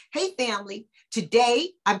Hey, family. Today,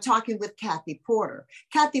 I'm talking with Kathy Porter.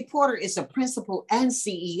 Kathy Porter is a principal and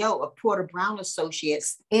CEO of Porter Brown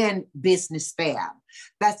Associates and Business Fab.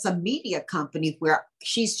 That's a media company where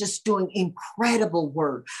she's just doing incredible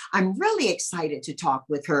work. I'm really excited to talk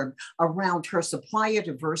with her around her supplier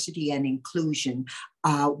diversity and inclusion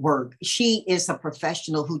work. She is a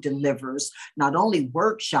professional who delivers not only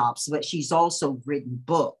workshops, but she's also written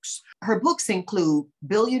books. Her books include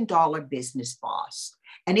Billion Dollar Business Boss,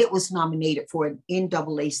 and it was nominated for an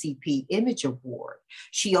NAACP Image Award.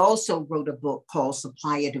 She also wrote a book called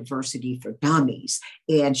Supplier Diversity for Dummies,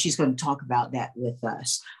 and she's going to talk about that with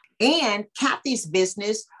us. And Kathy's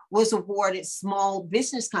business was awarded Small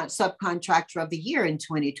Business Subcontractor of the Year in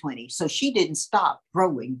 2020. So she didn't stop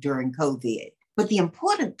growing during COVID. But the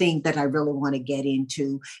important thing that I really want to get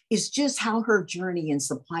into is just how her journey in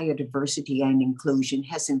supplier diversity and inclusion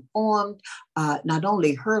has informed not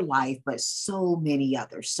only her life, but so many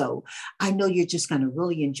others. So I know you're just going to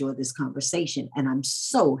really enjoy this conversation. And I'm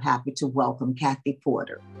so happy to welcome Kathy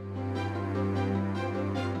Porter.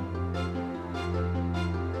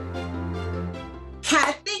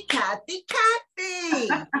 Kathy.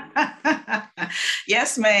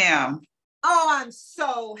 Yes, ma'am. Oh, I'm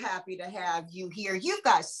so happy to have you here. You've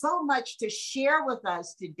got so much to share with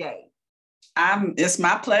us today. It's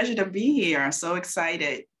my pleasure to be here. I'm so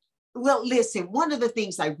excited. Well, listen, one of the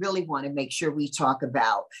things I really want to make sure we talk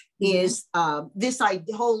about is this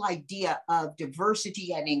whole idea of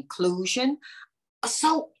diversity and inclusion.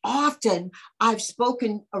 So often I've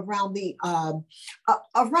spoken around the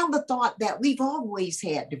thought that we've always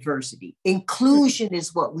had diversity. Inclusion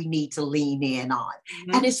is what we need to lean in on.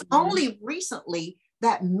 And it's only recently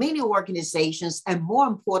that many organizations, and more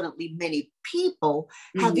importantly, many people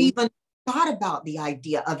have even thought about the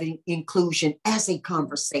idea of inclusion as a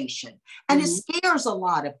conversation. And it scares a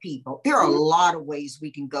lot of people. There are a lot of ways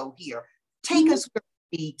we can go here. Take us where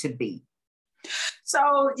we need to be.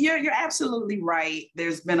 So you're absolutely right.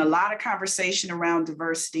 There's been a lot of conversation around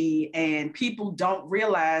diversity, and people don't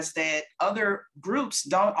realize that other groups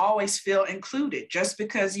don't always feel included. Just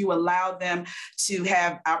because you allow them to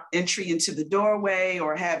have entry into the doorway,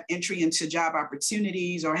 or have entry into job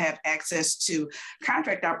opportunities, or have access to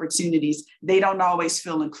contract opportunities, they don't always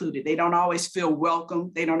feel included. They don't always feel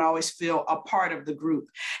welcome. They don't always feel a part of the group.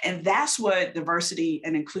 And that's what diversity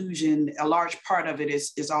and inclusion, a large part of it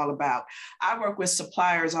is all about. I work with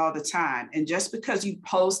suppliers all the time. And just because you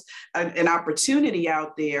post an opportunity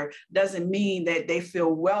out there doesn't mean that they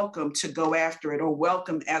feel welcome to go after it or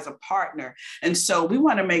welcome as a partner. And so we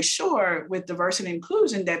want to make sure with diversity and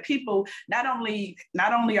inclusion that people, not only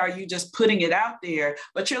are you just putting it out there,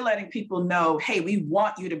 but you're letting people know, hey, we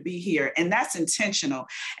want you to be here. And that's intentional.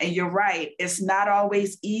 And you're right, it's not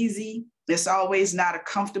always easy. It's always not a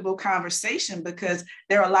comfortable conversation, because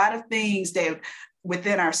there are a lot of things that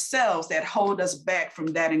within ourselves that hold us back from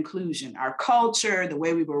that inclusion. Our culture, the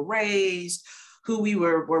way we were raised, who we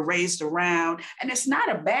were raised around. And it's not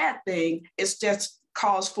a bad thing. It's just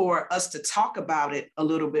calls for us to talk about it a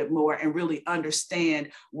little bit more and really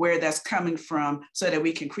understand where that's coming from so that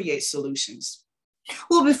we can create solutions.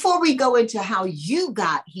 Well, before we go into how you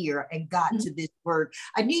got here and got to this word,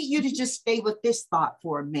 I need you to just stay with this thought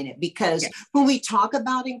for a minute, because when we talk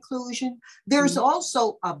about inclusion, there's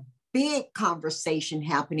also a big conversation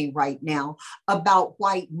happening right now about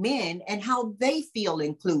white men and how they feel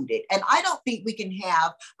included. And I don't think we can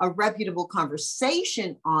have a reputable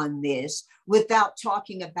conversation on this without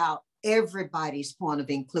talking about everybody's point of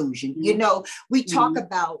inclusion. You know, we talk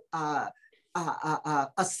about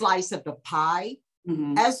a slice of the pie.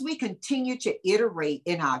 As we continue to iterate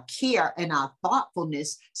in our care and our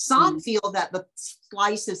thoughtfulness, some feel that the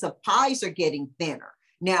slices of pies are getting thinner.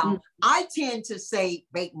 Now, I tend to say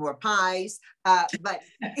bake more pies, but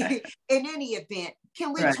in any event,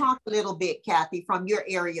 can we talk a little bit, Kathy, from your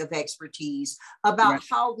area of expertise about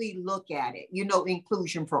how we look at it,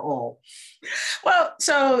 inclusion for all? Well,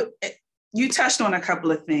 so you touched on a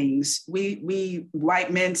couple of things. We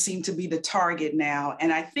white men seem to be the target now.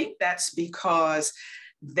 And I think that's because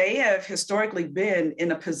they have historically been in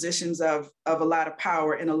the positions of a lot of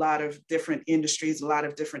power in a lot of different industries, a lot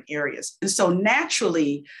of different areas. And so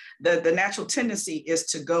naturally, the natural tendency is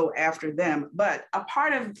to go after them. But a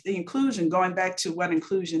part of the inclusion, going back to what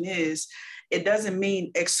inclusion is, it doesn't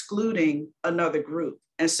mean excluding another group.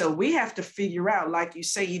 And so we have to figure out, like you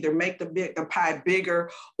say, either make the pie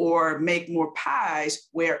bigger or make more pies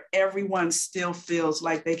where everyone still feels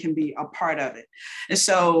like they can be a part of it. And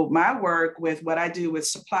so my work with what I do with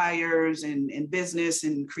suppliers and business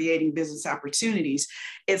and creating business opportunities,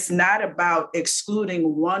 it's not about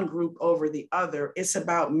excluding one group over the other. It's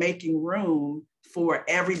about making room for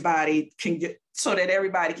everybody can get, so that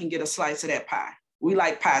everybody can get a slice of that pie. We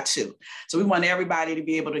like pie too. So we want everybody to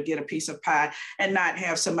be able to get a piece of pie and not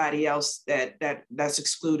have somebody else that's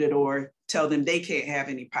excluded or tell them they can't have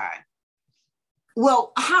any pie.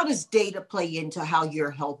 Well, how does data play into how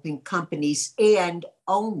you're helping companies and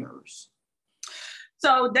owners?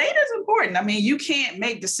 So data is important. I mean, you can't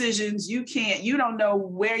make decisions. You don't know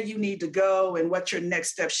where you need to go and what your next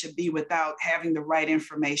step should be without having the right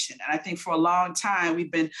information. And I think for a long time,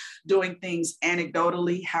 we've been doing things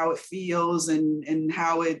anecdotally, how it feels and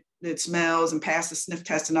how it smells and pass the sniff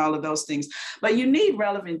test and all of those things. But you need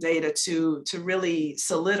relevant data to really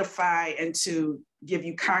solidify and to give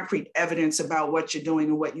you concrete evidence about what you're doing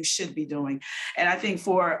and what you should be doing. And I think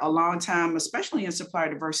for a long time, especially in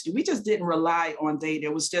supplier diversity, we just didn't rely on data.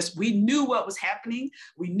 It was just, we knew what was happening.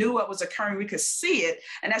 We knew what was occurring. We could see it.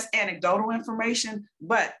 And that's anecdotal information,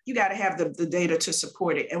 but you got to have the data to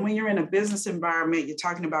support it. And when you're in a business environment, you're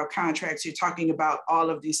talking about contracts, you're talking about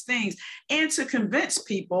all of these things. And to convince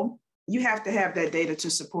people, you have to have that data to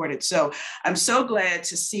support it. So I'm so glad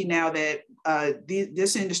to see now that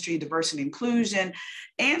this industry, diversity and inclusion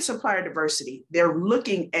and supplier diversity, they're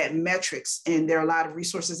looking at metrics, and there are a lot of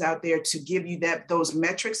resources out there to give you those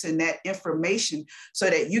metrics and that information so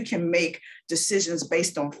that you can make decisions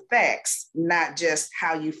based on facts, not just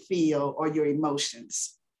how you feel or your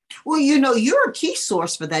emotions. Well, you know, you're a key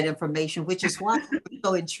source for that information, which is why I'm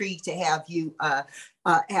so intrigued to have you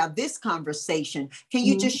have this conversation. Can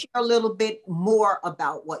you just share a little bit more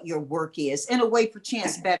about what your work is in a way,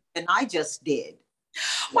 perchance, better than I just did?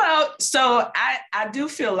 Well, so I do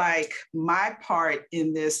feel like my part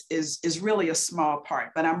in this is really a small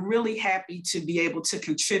part, but I'm really happy to be able to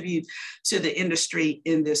contribute to the industry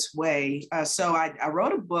in this way. So I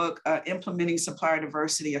wrote a book, Implementing Supplier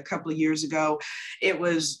Diversity, a couple of years ago.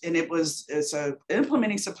 It's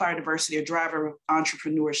Implementing Supplier Diversity, a driver of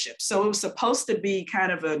entrepreneurship. So it was supposed to be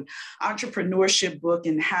kind of an entrepreneurship book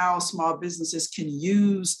in how small businesses can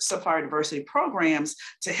use supplier diversity programs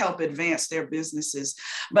to help advance their businesses.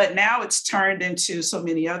 But now it's turned into so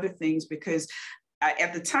many other things because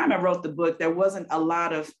at the time I wrote the book, there wasn't a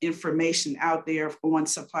lot of information out there on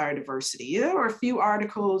supplier diversity. There were a few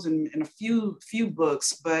articles and a few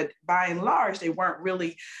books, but by and large, they weren't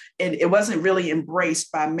really, and it wasn't really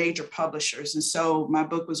embraced by major publishers. And so my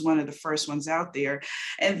book was one of the first ones out there.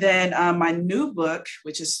 And then my new book,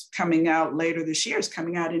 which is coming out later this year, is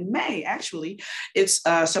coming out in May, actually. It's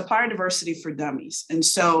Supplier Diversity for Dummies. And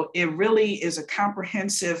so it really is a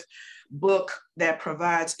comprehensive book that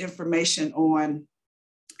provides information on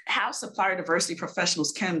how supplier diversity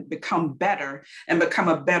professionals can become better and become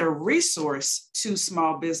a better resource to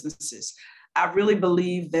small businesses. I really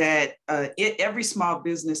believe that every small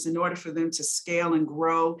business, in order for them to scale and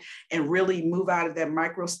grow and really move out of that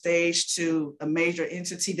micro stage to a major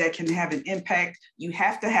entity that can have an impact, you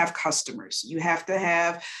have to have customers. You have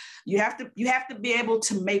to be able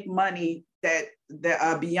to make money that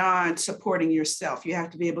beyond supporting yourself. You have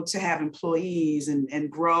to be able to have employees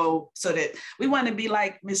and grow, so that we want to be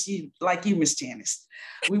like you, Miss Janice.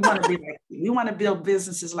 We want to be like you. We want to build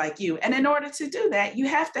businesses like you. And in order to do that, you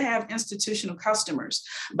have to have institutional customers.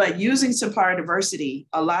 But using supplier diversity,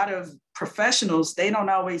 a lot of professionals, they don't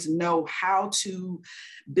always know how to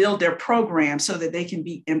build their program so that they can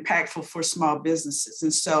be impactful for small businesses.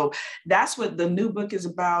 And so that's what the new book is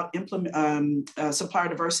about, Supplier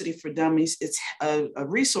Diversity for Dummies. It's a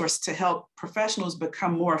resource to help professionals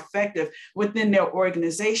become more effective within their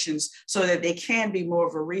organizations so that they can be more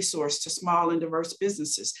of a resource to small and diverse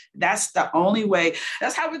businesses. That's the only way.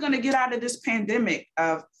 That's how we're going to get out of this pandemic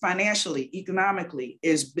financially, economically,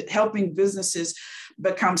 is helping businesses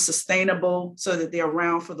become sustainable so that they're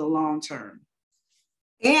around for the long term.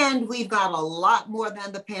 And we've got a lot more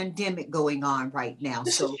than the pandemic going on right now.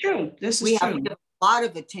 This is true. We have to give a lot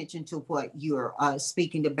of attention to what you're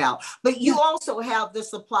speaking about. But you also have the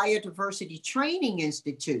Supplier Diversity Training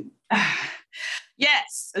Institute.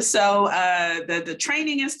 Yes. So the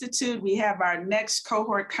Training Institute, we have our next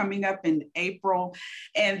cohort coming up in April.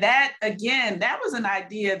 And that, again, that was an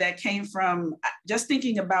idea that came from just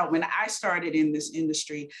thinking about when I started in this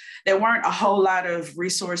industry. There weren't a whole lot of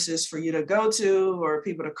resources for you to go to or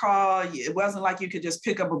people to call. It wasn't like you could just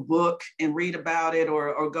pick up a book and read about it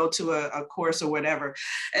or go to a course or whatever.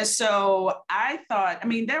 And so I thought, I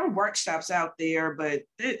mean, there were workshops out there, but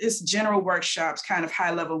it's general workshops, kind of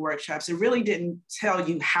high-level workshops. It really didn't tell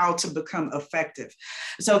you how to become effective.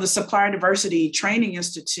 So the Supplier Diversity Training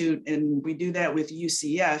Institute, and we do that with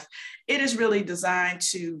UCF, it is really designed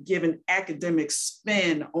to give an academic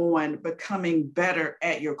spin on becoming better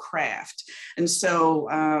at your craft. And so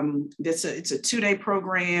it's a 2-day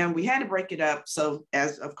program. We had to break it up. So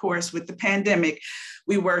as of course, with the pandemic,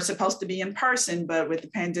 we were supposed to be in person, but with the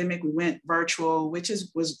pandemic, we went virtual, which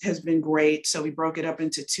has been great. So we broke it up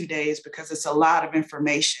into 2 days because it's a lot of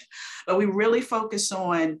information. But we really focus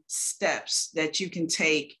on steps that you can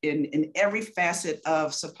take in every facet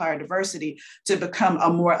of supplier diversity to become a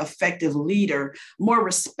more effective leader, more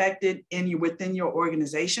respected within your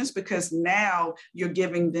organizations, because now you're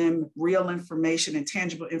giving them real information and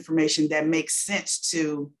tangible information that makes sense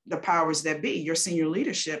to the powers that be, your senior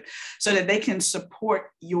leadership, so that they can support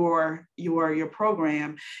your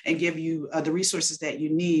program and give you the resources that you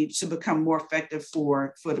need to become more effective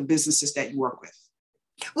for the businesses that you work with.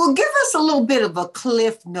 Well, give us a little bit of a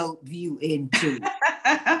Cliff Note view into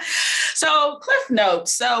it. So Cliff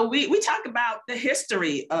Notes. So we talk about the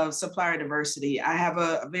history of supplier diversity. I have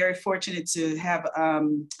a very fortunate to have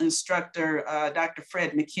instructor, Dr.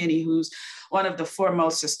 Fred McKinney, who's one of the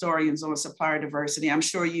foremost historians on supplier diversity. I'm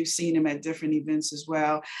sure you've seen him at different events as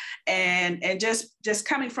well. And just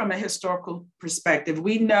coming from a historical perspective,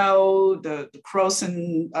 we know the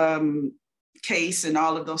Croson case and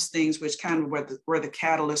all of those things, which kind of were the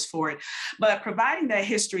catalyst for it. But providing that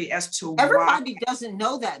history as to everybody doesn't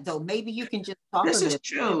know that, though. Maybe you can just talk. This is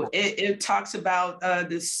true. It talks about the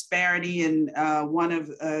disparity, and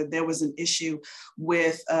there was an issue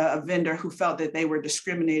with a vendor who felt that they were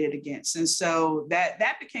discriminated against, and so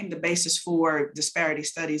that became the basis for disparity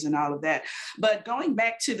studies and all of that. But going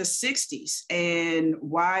back to the 60s and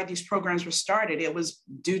why these programs were started, it was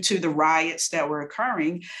due to the riots that were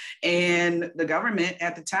occurring, and the government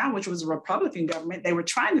at the time, which was a Republican government, they were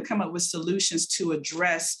trying to come up with solutions to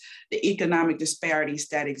address the economic disparities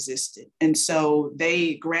that existed. And so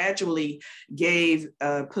they gradually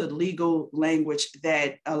put legal language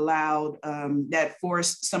that allowed, that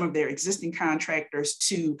forced some of their existing contractors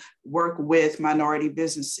to work with minority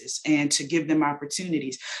businesses and to give them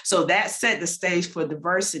opportunities. So that set the stage for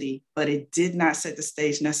diversity, but it did not set the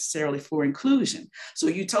stage necessarily for inclusion. So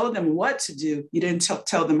you told them what to do, you didn't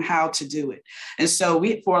tell them how to do it. And so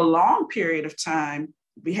for a long period of time,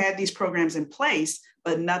 we had these programs in place,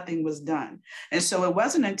 but nothing was done. And so it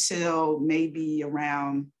wasn't until maybe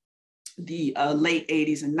around the late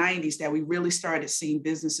 80s and 90s that we really started seeing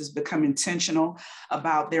businesses become intentional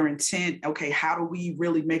about their intent. Okay, how do we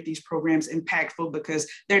really make these programs impactful? Because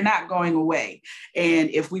they're not going away. And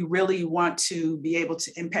if we really want to be able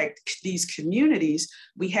to impact these communities,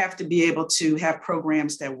 we have to be able to have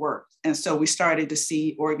programs that work. And so we started to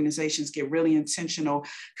see organizations get really intentional,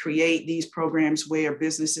 create these programs where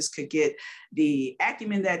businesses could get the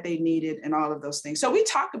acumen that they needed and all of those things. So we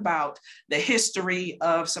talk about the history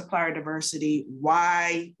of supplier diversity,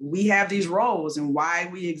 why we have these roles and why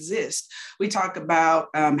we exist. We talk about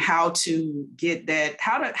how to get that,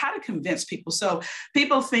 how to convince people. So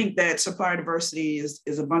people think that supplier diversity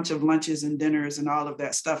is a bunch of lunches and dinners and all of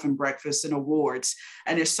that stuff and breakfasts and awards.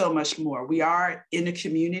 And there's so much more. We are in a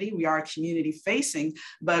community, we are community facing,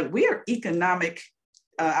 but we are economic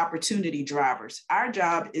opportunity drivers. Our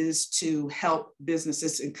job is to help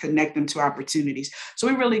businesses and connect them to opportunities. So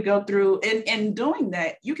we really go through, and doing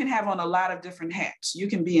that, you can have on a lot of different hats. You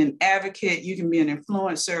can be an advocate, you can be an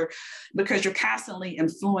influencer, because you're constantly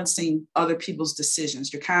influencing other people's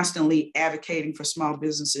decisions. You're constantly advocating for small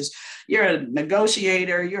businesses. You're a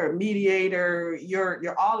negotiator, you're a mediator,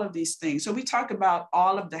 you're all of these things. So we talk about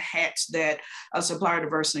all of the hats that a supplier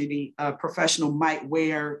diversity professional might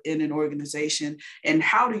wear in an organization, and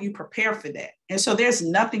how do you prepare for that? And so there's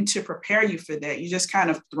nothing to prepare you for that. You're just kind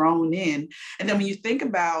of thrown in. And then when you think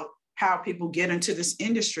about how people get into this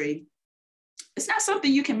industry, it's not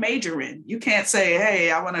something you can major in. You can't say,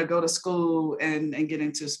 hey, I want to go to school and get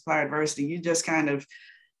into supplier diversity. You just kind of,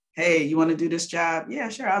 hey, you want to do this job? Yeah,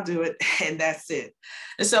 sure, I'll do it. And that's it.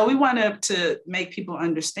 And so we wanted to make people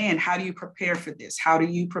understand, how do you prepare for this? How do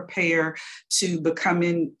you prepare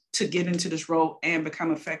to get into this role and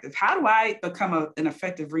become effective? How do I become an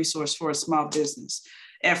effective resource for a small business?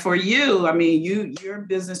 And for you, I mean, your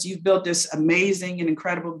business, you've built this amazing and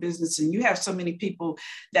incredible business, and you have so many people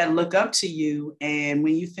that look up to you. And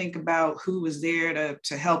when you think about who was there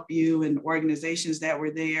to help you and organizations that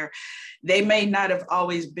were there, they may not have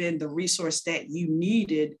always been the resource that you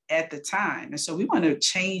needed at the time. And so we want to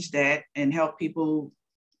change that and help people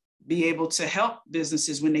be able to help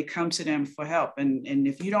businesses when they come to them for help. And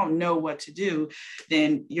if you don't know what to do,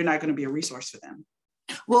 then you're not going to be a resource for them.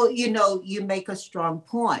 Well, you make a strong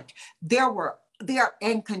point. There were there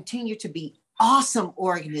and continue to be awesome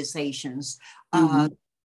organizations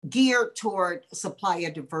geared toward supplier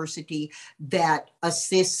diversity that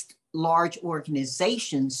assist large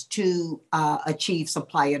organizations to achieve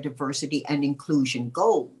supplier diversity and inclusion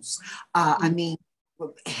goals. I mean,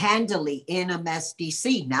 handily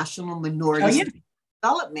NMSDC, National Minorities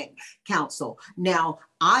Development Council. Now,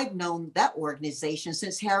 I've known that organization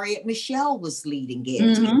since Harriet Michelle was leading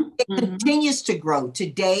it. It continues to grow.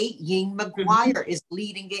 Today, Ying McGuire is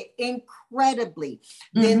leading it incredibly.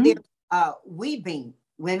 Then there's Weaving,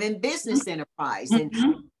 Women Business Enterprise, and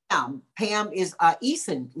Pam is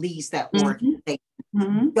Eason leads that organization.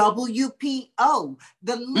 WPO,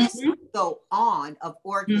 the list go on of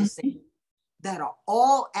organizations that are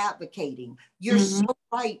all advocating. You're so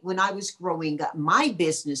right. When I was growing up, my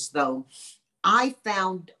business, though, I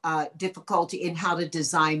found difficulty in how to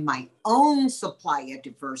design my own supplier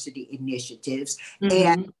diversity initiatives.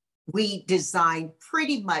 And we designed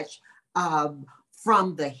pretty much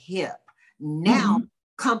from the hip. Now,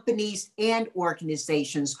 companies and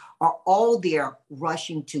organizations are all there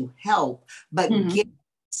rushing to help, but getting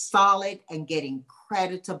solid and getting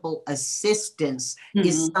creditable assistance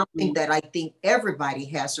is something that I think everybody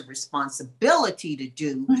has a responsibility to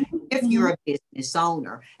do if you're a business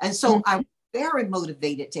owner. And so I'm very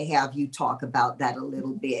motivated to have you talk about that a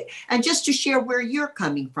little bit and just to share where you're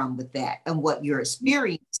coming from with that and what your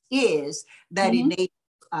experience is that enables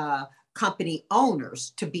company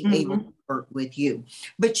owners to be able to work with you.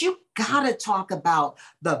 But you got to talk about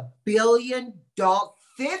the $50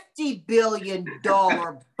 billion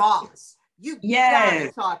boss. You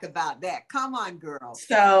gotta talk about that. Come on, girl.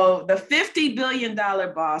 So the $50 billion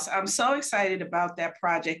boss, I'm so excited about that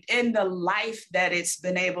project and the life that it's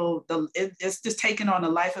been it's just taken on a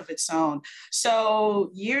life of its own. So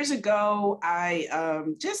years ago,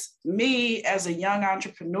 just me as a young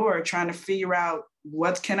entrepreneur trying to figure out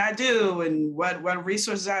what can I do and what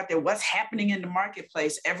resources out there, what's happening in the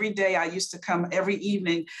marketplace. Every day every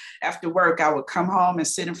evening after work, I would come home and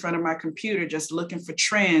sit in front of my computer, just looking for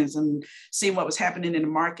trends and seeing what was happening in the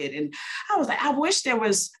market. And I was like, I wish there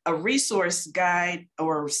was a resource guide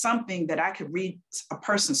or something that I could read a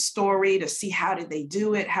person's story to see how did they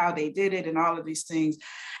do it, how they did it, and all of these things.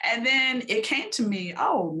 And then it came to me,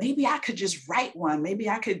 oh, maybe I could just write one. Maybe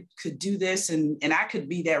I could do this and I could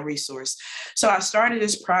be that resource. So I started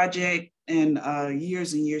this project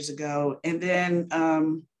years and years ago. And then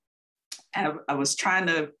I was trying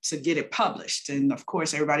to get it published. And of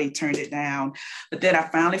course, everybody turned it down. But then I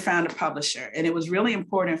finally found a publisher. And it was really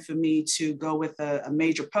important for me to go with a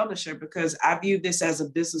major publisher because I viewed this as a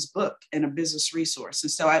business book and a business resource.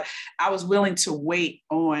 And so I was willing to wait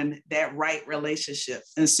on that right relationship.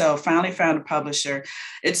 And so finally found a publisher.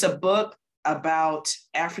 It's a book about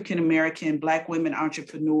African-American Black women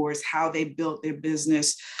entrepreneurs, how they built their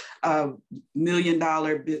business, $1 million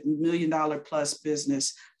plus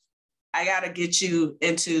business. I got to get you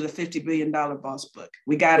into the $50 billion boss book.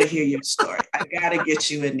 We got to hear your story. I got to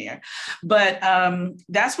get you in there. But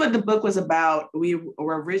that's what the book was about. We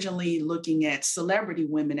were originally looking at celebrity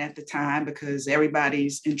women at the time because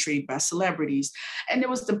everybody's intrigued by celebrities. And there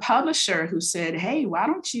was the publisher who said, hey, why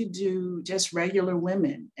don't you do just regular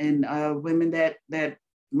women and women that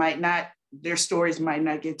might not, their stories might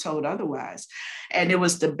not get told otherwise. And it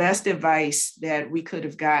was the best advice that we could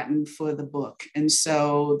have gotten for the book. And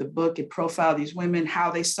so the book, it profiled these women, how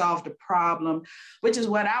they solved a problem, which is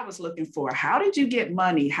what I was looking for. How did you get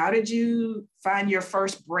money? How did you find your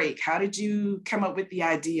first break? How did you come up with the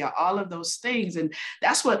idea? All of those things. And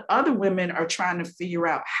that's what other women are trying to figure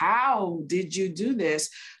out. How did you do this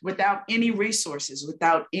without any resources,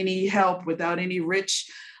 without any help, without any rich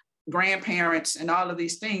grandparents and all of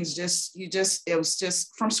these things? It was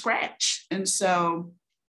just from scratch. And so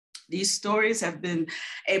these stories have been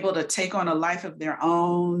able to take on a life of their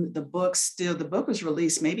own. The book was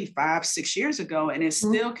released maybe 5-6 years ago, and it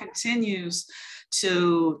still continues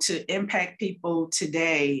to impact people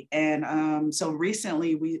today. And so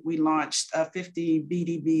recently we launched a 50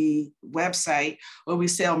 BDB website where we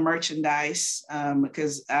sell merchandise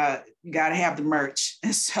because you got to have the merch.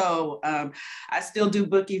 And so I still do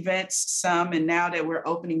book events, some, and now that we're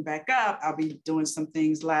opening back up, I'll be doing some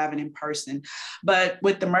things live and in person. But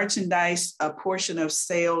with the merchandise, a portion of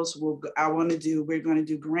sales we're going to do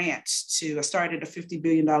grants I started a $50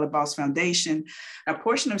 billion Boss Foundation. A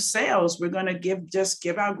portion of sales, we're going to give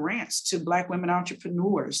out grants to Black women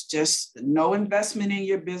entrepreneurs. Just no investment in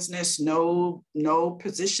your business, no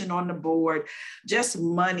position on the board, just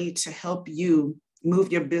money to help you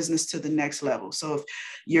move your business to the next level. So if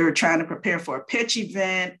you're trying to prepare for a pitch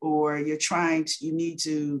event or you need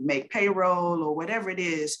to make payroll or whatever it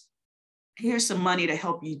is, Here's some money to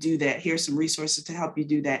help you do that. Here's some resources to help you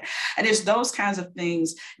do that. And it's those kinds of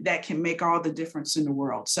things that can make all the difference in the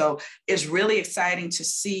world. So it's really exciting to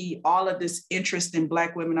see all of this interest in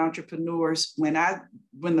Black women entrepreneurs. When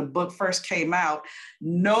the book first came out,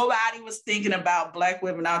 nobody was thinking about Black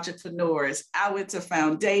women entrepreneurs. I went to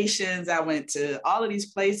foundations, I went to all of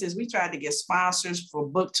these places. We tried to get sponsors for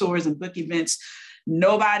book tours and book events.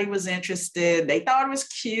 Nobody was interested. They thought it was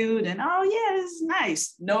cute and, oh yeah, this is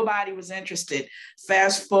nice. Nobody was interested.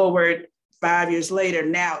 Fast forward 5 years later,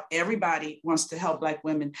 now everybody wants to help Black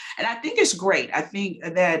women. And I think it's great. I think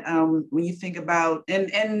that when you think about, and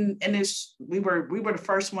it's, we were the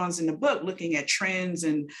first ones in the book looking at trends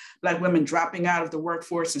and Black women dropping out of the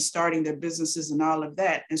workforce and starting their businesses and all of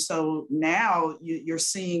that. And so now you're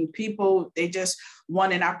seeing people, they just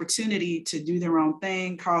want an opportunity to do their own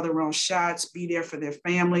thing, call their own shots, be there for their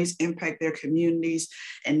families, impact their communities,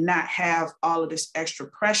 and not have all of this extra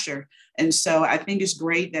pressure. And so I think it's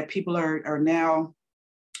great that people are now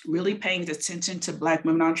really paying attention to Black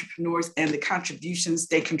women entrepreneurs and the contributions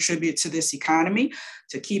they contribute to this economy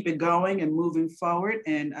to keep it going and moving forward.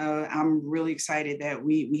 And I'm really excited that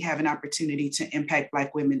we have an opportunity to impact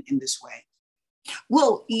Black women in this way.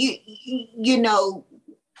 Well, you know,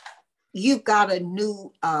 you've got a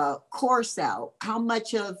new course out. How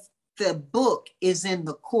much of the book is in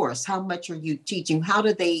the course? How much are you teaching? How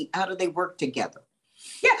do they work together?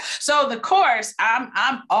 Yeah, so the course,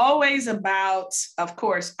 I'm always about, of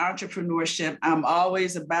course, entrepreneurship. I'm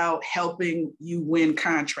always about helping you win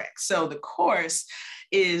contracts. So the course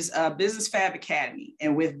is Business Fab Academy.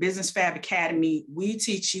 And with Business Fab Academy, we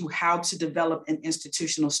teach you how to develop an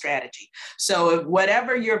institutional strategy. So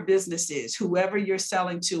whatever your business is, whoever you're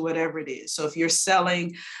selling to, whatever it is. So if you're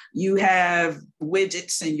selling, you have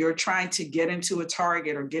widgets and you're trying to get into a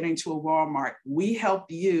Target or get into a Walmart, we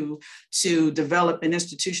help you to develop an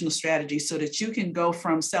institutional strategy so that you can go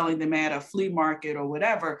from selling them at a flea market or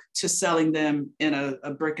whatever to selling them in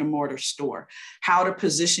a brick and mortar store. How to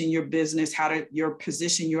position your business, how to position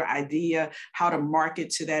your idea, how to market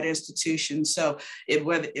to that institution. So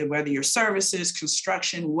whether your services,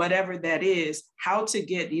 construction, whatever that is, how to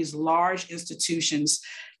get these large institutions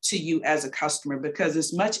to you as a customer, because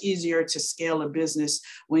it's much easier to scale a business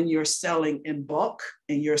when you're selling in bulk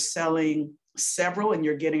and you're selling several and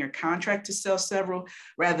you're getting a contract to sell several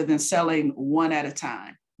rather than selling one at a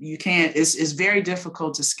time. You can't, it's very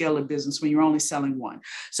difficult to scale a business when you're only selling one.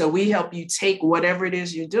 So we help you take whatever it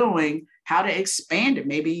is you're doing, how to expand it.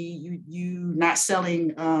 Maybe you not selling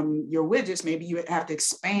your widgets, maybe you have to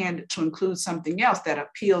expand to include something else that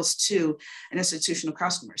appeals to an institutional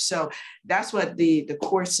customer. So that's what the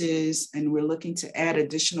course is. And we're looking to add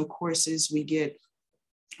additional courses. We get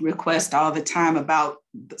requests all the time about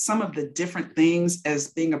some of the different things as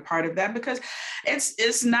being a part of that, because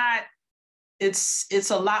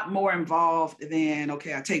it's a lot more involved than,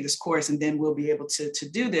 okay, I take this course and then we'll be able to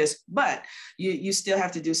do this, but you still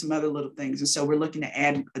have to do some other little things. And so we're looking to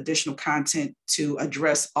add additional content to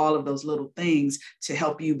address all of those little things to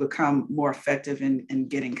help you become more effective in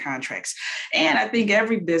getting contracts. And I think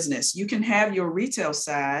every business, you can have your retail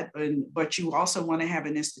side, but you also want to have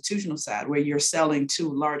an institutional side where you're selling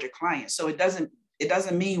to larger clients. So it doesn't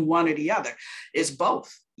mean one or the other. It's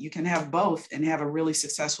both. You can have both and have a really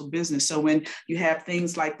successful business. So when you have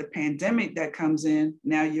things like the pandemic that comes in,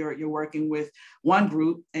 now you're working with one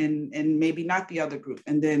group and maybe not the other group,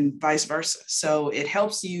 and then vice versa. So it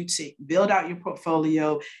helps you to build out your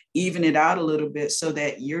portfolio, even it out a little bit so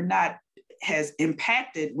that you're not as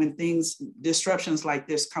impacted when disruptions like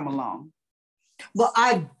this come along. Well,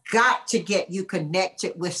 I've got to get you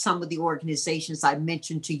connected with some of the organizations I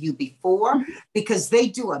mentioned to you before, because they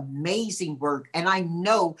do amazing work. And I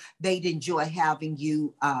know they'd enjoy having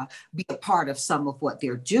you be a part of some of what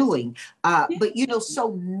they're doing. But, you know,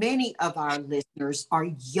 so many of our listeners are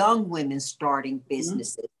young women starting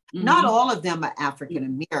businesses. Mm-hmm. Not all of them are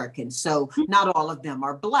African American, so not all of them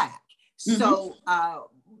are Black. Mm-hmm. So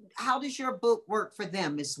how does your book work for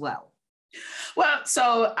them as well? Well,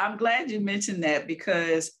 so I'm glad you mentioned that,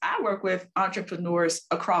 because I work with entrepreneurs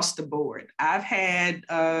across the board. I've had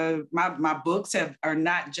my books are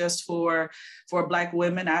not just for Black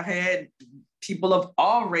women. I've had people of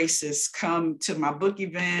all races come to my book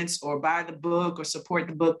events or buy the book or support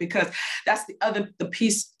the book, because that's the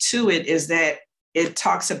piece to it, is that it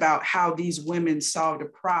talks about how these women solved a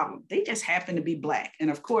problem. They just happen to be Black. And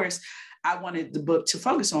of course, I wanted the book to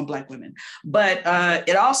focus on Black women, but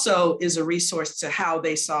it also is a resource to how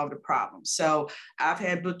they solved a problem. So I've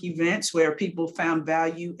had book events where people found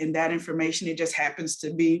value in that information. It just happens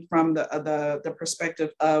to be from the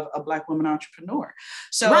perspective of a Black woman entrepreneur.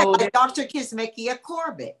 So right, like Dr. Kizzmekia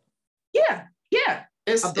Corbett. Yeah, yeah.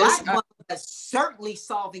 A Black woman is certainly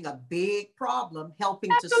solving a big problem, helping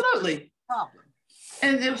to solve absolutely. a problem.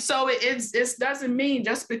 And so it doesn't mean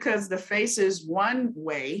just because the face is one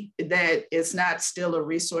way that it's not still a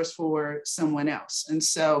resource for someone else. And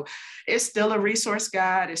so it's still a resource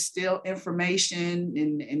guide, it's still information,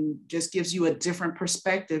 and just gives you a different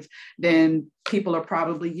perspective than people are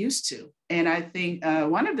probably used to. And I think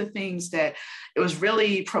one of the things that it was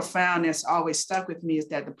really profound that's always stuck with me is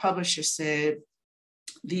that the publisher said,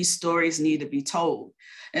 these stories need to be told.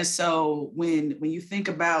 And so when you think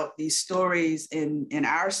about these stories and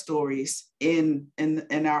our stories in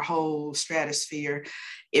our whole stratosphere,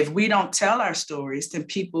 if we don't tell our stories, then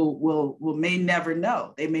people may never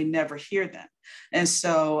know. They may never hear them. And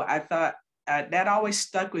so I thought that always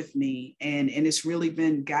stuck with me, and it's really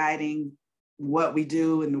been guiding what we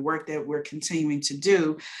do and the work that we're continuing to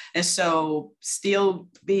do. And so still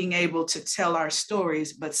being able to tell our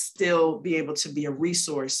stories, but still be able to be a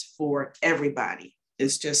resource for everybody.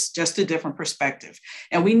 It's just a different perspective.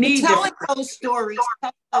 And we need telling those stories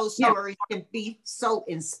can be so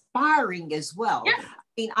inspiring as well. Yeah.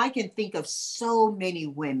 I mean, I can think of so many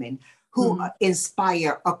women who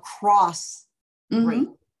inspire across race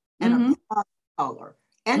and across color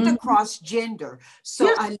and across gender. So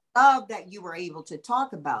I love that you were able to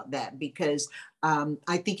talk about that, because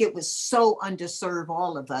I think it was so underserved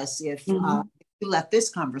all of us if you left this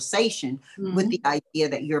conversation with the idea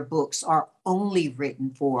that your books are only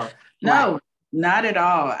written for No, not at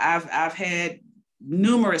all. I've had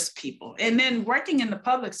numerous people, and then working in the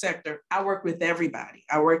public sector, I work with everybody.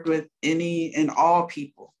 I work with any and all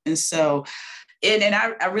people. And so and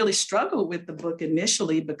I really struggled with the book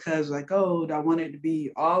initially, because like, oh, do I want it to be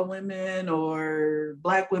all women or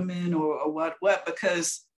Black women or what?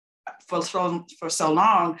 Because for so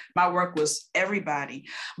long, my work was everybody.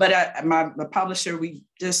 But my publisher, we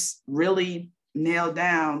just really nailed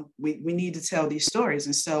down, we need to tell these stories.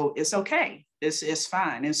 And so it's okay. It's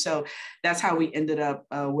fine. And so that's how we ended up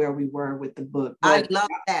where we were with the book. But, I love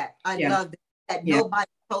that. I love that nobody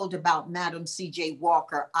told about Madam C.J.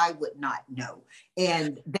 Walker, I would not know.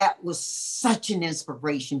 And that was such an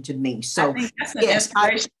inspiration to me. So I think that's an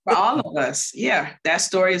inspiration for all of us. Yeah, that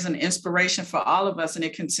story is an inspiration for all of us, and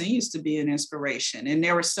it continues to be an inspiration. And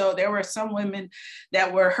there were some women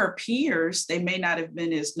that were her peers. They may not have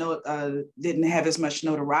been didn't have as much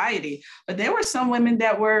notoriety, but there were some women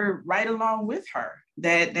that were right along with her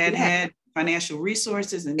that had financial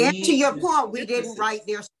resources and to your point, we didn't write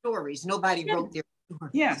their stories. Nobody wrote their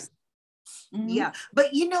stories. Yeah. Yeah.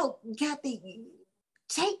 But Kathy,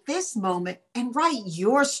 take this moment and write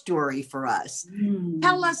your story for us.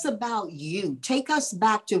 Tell us about you. Take us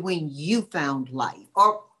back to when you found life,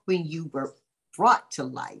 or when you were brought to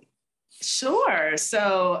life. Sure.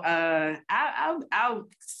 So I'll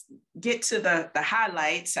get to the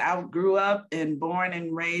highlights. I grew up and born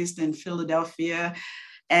and raised in Philadelphia.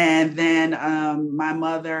 And then my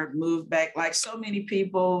mother moved back, like so many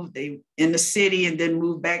people, they in the city and then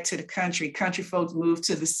moved back to the country. Country folks moved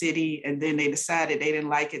to the city, and then they decided they didn't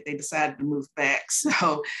like it. They decided to move back.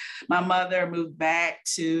 So my mother moved back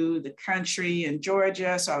to the country in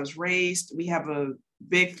Georgia. So I was raised, we have a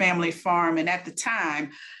big family farm. And at the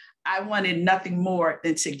time, I wanted nothing more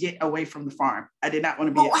than to get away from the farm. I did not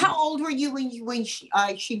want to be. How old were you when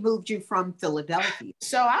she moved you from Philadelphia?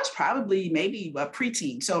 So I was probably maybe a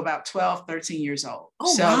preteen, so about 12, 13 years old.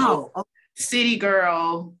 Oh, so, wow. Okay. City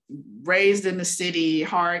girl, raised in the city,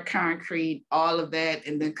 hard concrete, all of that.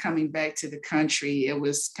 And then coming back to the country, it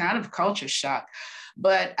was kind of culture shock.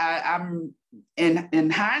 But I'm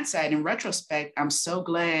in hindsight, in retrospect, I'm so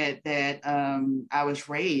glad that I was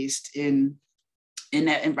raised in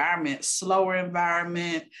that environment, slower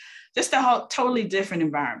environment, just a whole totally different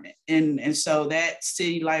environment. And so that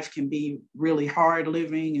city life can be really hard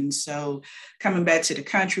living. And so coming back to the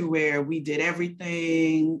country where we did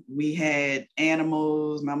everything, we had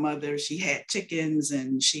animals. My mother, she had chickens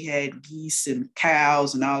and she had geese and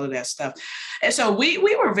cows and all of that stuff. And so we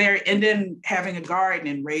were and then having a garden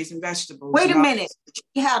and raising vegetables. Wait a minute.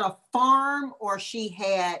 She had a farm, or she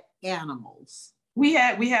had animals? We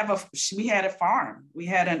had a farm. We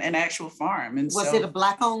had an actual farm. And was it a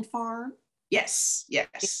Black-owned farm? Yes.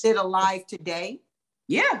 Is it alive today?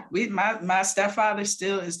 Yeah, my stepfather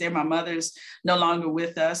still is there. My mother's no longer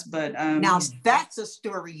with us, but now that's a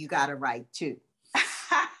story you got to write too.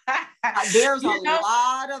 There's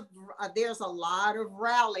a lot of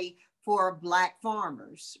rally for Black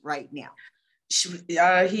farmers right now.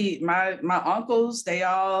 My uncles, they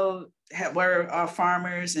all were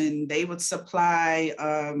farmers, and they would supply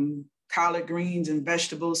collard greens and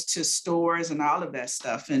vegetables to stores and all of that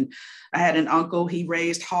stuff. And I had an uncle, he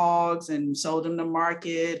raised hogs and sold them to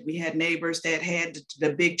market. We had neighbors that had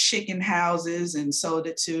the big chicken houses and sold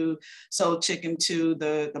chicken to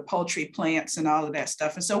the poultry plants and all of that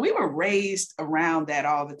stuff. And so we were raised around that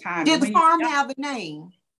all the time. Did the farm have a name?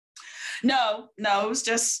 No, it was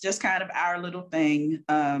just kind of our little thing.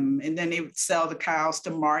 And then they would sell the cows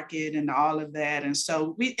to market and all of that. And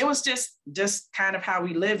so it was just kind of how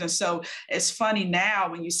we lived. And so it's funny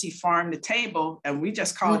now when you see farm to table, and we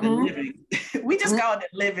just call it living. We just called it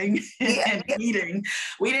living and eating.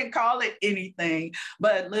 We didn't call it anything,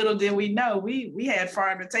 but little did we know we had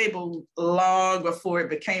farm to table long before it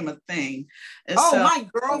became a thing. And my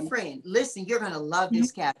girlfriend, listen, you're going to love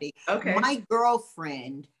this, Kathy. Okay. My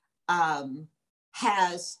girlfriend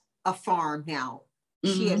has a farm now.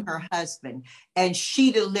 She and her husband, and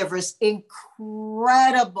she delivers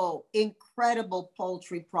incredible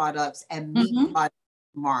poultry products and meat products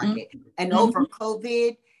to the market. And over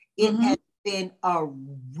COVID, it has been a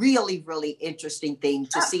really, really interesting thing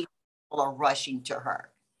to see people are rushing to her.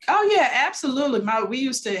 Oh yeah, absolutely. We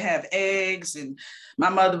used to have eggs, and my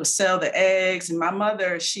mother would sell the eggs. And my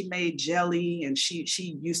mother, she made jelly, and she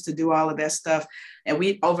used to do all of that stuff. And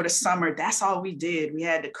we, over the summer, that's all we did. We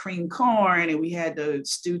had the cream corn, and we had the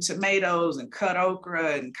stewed tomatoes and cut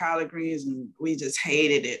okra and collard greens, and we just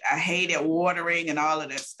hated it. I hated watering and all of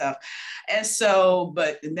that stuff. And so,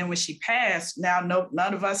 and then when she passed, now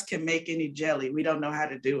none of us can make any jelly. We don't know how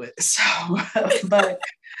to do it. So, but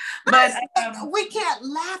we can't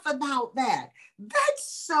laugh about that. That's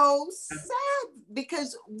so sad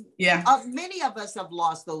because many of us have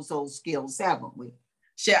lost those old skills, haven't we?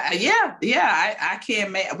 Yeah. I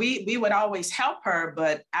can't make. We would always help her,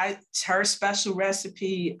 but her special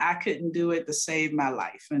recipe, I couldn't do it to save my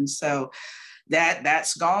life, and so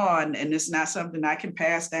that's gone, and it's not something I can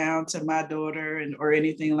pass down to my daughter or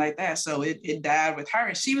anything like that. So it died with her,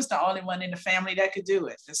 and she was the only one in the family that could do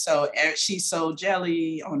it. And so she sold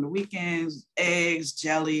jelly on the weekends, eggs,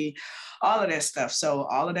 jelly, all of that stuff. So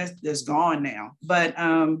all of that is gone now. But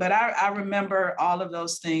I remember all of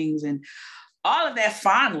those things and all of that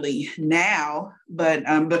fondly now, but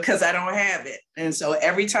because I don't have it. And so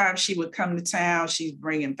every time she would come to town, she's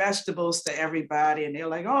bringing vegetables to everybody, and they're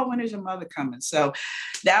like, oh, when is your mother coming? So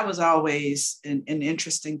that was always an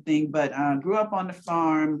interesting thing, but grew up on the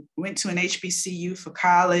farm, went to an HBCU for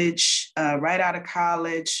college, right out of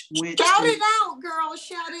college. Shout it out, girl,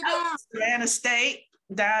 shout it out. Savannah State.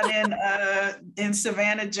 Down in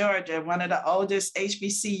Savannah, Georgia, one of the oldest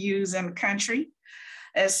HBCUs in the country.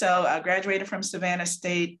 And so I graduated from Savannah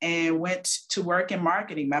State and went to work in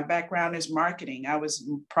marketing. My background is marketing. I was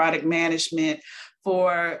product management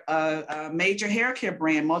for a major hair care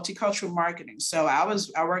brand, multicultural marketing. So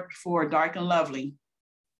I worked for Dark and Lovely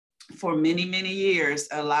for many, many years.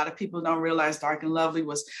 A lot of people don't realize Dark and Lovely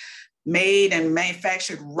was made and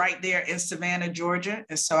manufactured right there in Savannah, Georgia.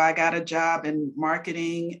 And so I got a job in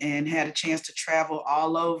marketing and had a chance to travel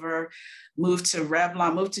all over, moved to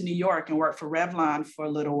Revlon, moved to New York and worked for Revlon for a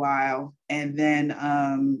little while. And then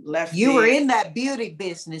left. You were in that beauty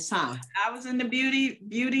business, huh? I was in the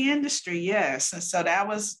beauty industry, yes. And so that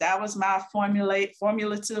was my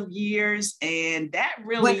formulative years. And that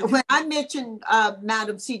really. When I mentioned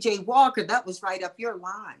Madam C.J. Walker, that was right up your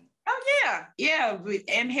line. Oh, yeah.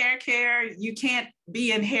 In hair care, you can't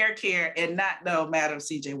be in hair care and not know Madam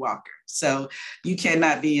C.J. Walker. So you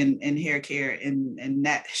cannot be in hair care and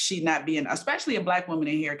she not being, especially a Black woman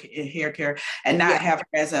in hair care, and not have her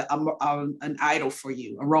as an idol for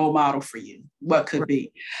you, a role model for you, what could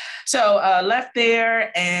be. So left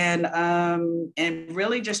there and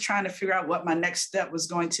really just trying to figure out what my next step was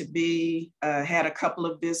going to be. Had a couple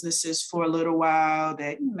of businesses for a little while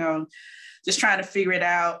that, just trying to figure it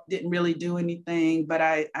out, didn't really do anything, but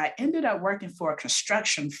I ended up working for a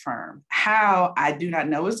construction firm. How, I do not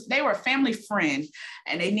know. They were a family friend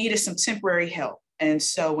and they needed some temporary help. And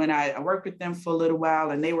so when I worked with them for a little while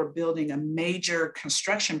and they were building a major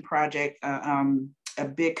construction project, a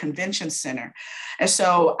big convention center. And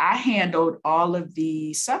so I handled all of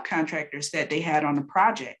the subcontractors that they had on the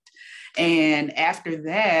project. And after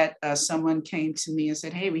that, someone came to me and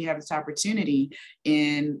said, hey, we have this opportunity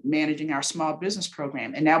in managing our small business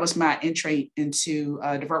program. And that was my entry into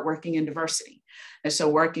working in diversity. And so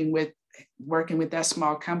working with that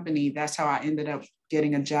small company, that's how I ended up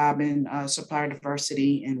getting a job in supplier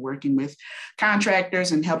diversity and working with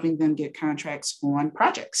contractors and helping them get contracts on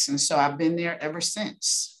projects. And so I've been there ever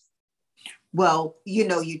since. Well,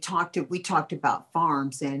 we talked about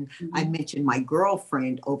farms, and I Mhm. mentioned my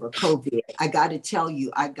girlfriend over COVID. I got to tell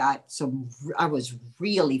you, I was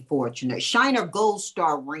really fortunate. Shiner Gold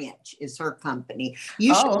Star Ranch is her company.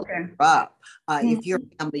 You should Oh, look okay. her up if your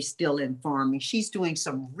Mhm. family's still in farming. She's doing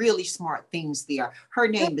some really smart things there. Her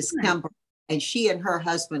name is Kimber. And she and her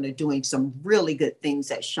husband are doing some really good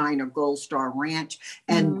things at Shiner Gold Star Ranch,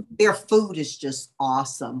 and Mhm. their food is just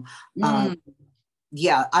awesome. Uh, Mm.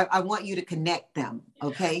 yeah, I want you to connect them.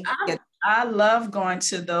 Okay. I, Get, I love going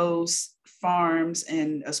to those farms,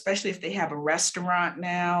 and especially if they have a restaurant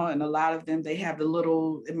now, and a lot of them, they have the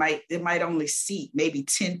little, it might only seat maybe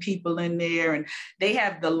 10 people in there, and they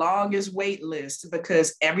have the longest wait list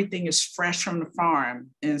because everything is fresh from the farm.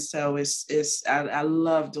 And so I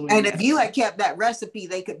love doing and if that. you had kept that recipe,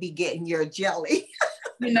 they could be getting your jelly.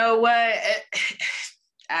 You know what?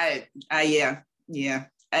 Yeah, yeah.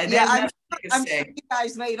 Yeah, There's nothing I can I'm sure say. you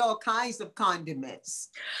guys made all kinds of condiments.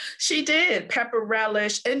 She did pepper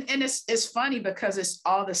relish, and it's funny because it's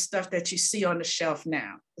all the stuff that you see on the shelf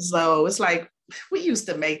now. So it's like we used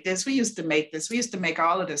to make this, we used to make this, we used to make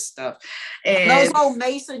all of this stuff, Those and old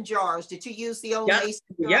mason jars. Did you use the old yep, mason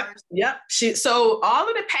yep, jars? yep. So all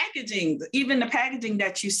of the packaging, even the packaging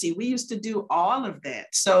that you see, we used to do all of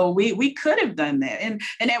that. So we could have done that, and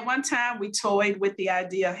at one time we toyed with the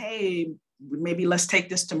idea, hey, maybe let's take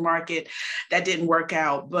this to market. That didn't work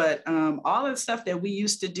out, but all of the stuff that we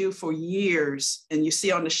used to do for years and you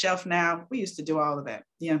see on the shelf now, we used to do all of that.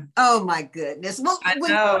 Yeah, Oh my goodness. Well, I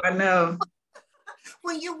know.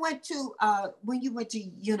 when you went to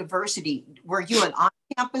university, were you an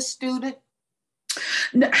on-campus student?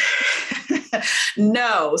 No,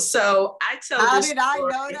 no. So I tell How this did I know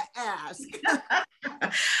story. to ask?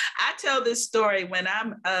 I tell this story when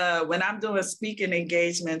I'm doing speaking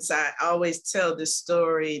engagements. I always tell this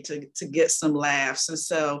story to get some laughs. And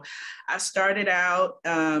so I started out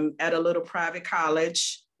at a little private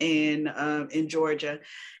college in Georgia,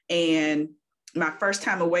 and my first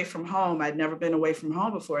time away from home, I'd never been away from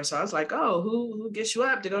home before. So I was like, oh, who gets you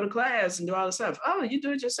up to go to class and do all this stuff? Oh, you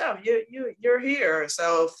do it yourself. You're here.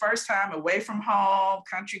 So first time away from home,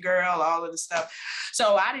 country girl, all of the stuff.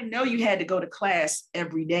 So I didn't know you had to go to class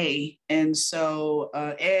every day, and so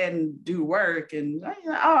and do work. And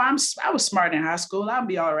I was smart in high school. I'll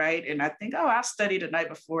be all right. And I think, oh, I'll study the night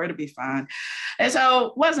before. It'll be fine. And so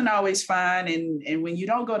it wasn't always fun. And when you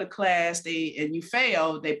don't go to class, and you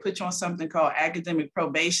fail, they put you on something called academic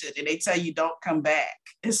probation, and they tell you don't come back.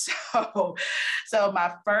 And so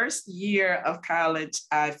my first year of college,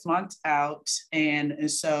 I flunked out, and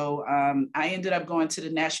so I ended up going to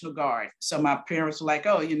the National Guard. So my parents were like,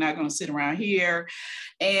 "Oh, you're not going to sit around here,"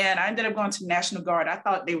 and I ended up going to the National Guard. I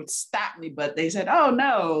thought they would stop me, but they said, "Oh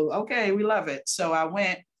no, okay, we love it." So I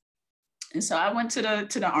went. And so I went to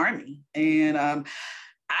the Army, and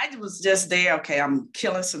I was just there. Okay, I'm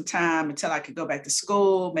killing some time until I could go back to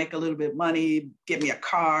school, make a little bit of money, get me a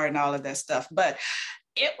car, and all of that stuff. But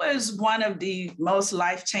it was one of the most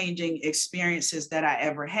life-changing experiences that I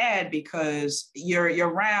ever had, because you're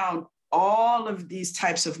around all of these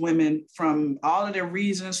types of women from all of their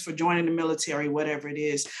reasons for joining the military, whatever it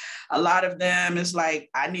is. A lot of them is like,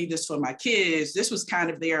 I need this for my kids. This was kind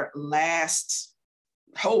of their last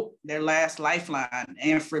hope, their last lifeline.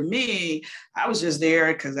 And for me, I was just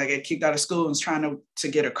there because I got kicked out of school and was trying to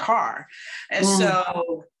get a car. And Mm.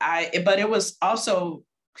 so but it was also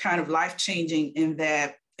kind of life changing in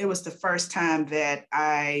that it was the first time that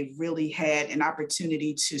I really had an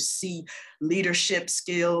opportunity to see leadership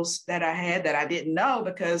skills that I had that I didn't know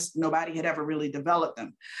because nobody had ever really developed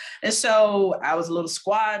them. And so I was a little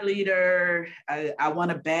squad leader. I won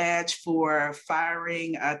a badge for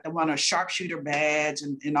firing. I won a sharpshooter badge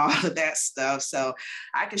and all of that stuff. So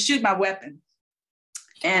I could shoot my weapon.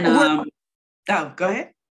 And Where, oh, go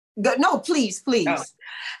ahead. no, please, Oh, please.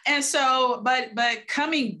 and so, but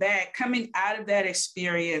coming out of that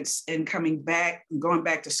experience and coming back, going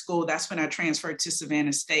back to school, that's when I transferred to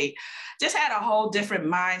Savannah State. Just had a whole different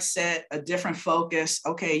mindset, a different focus.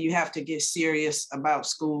 Okay, you have to get serious about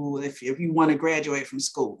school if you want to graduate from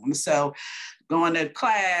school. And so going to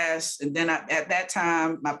class, and then at that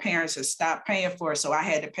time, my parents had stopped paying for it, so I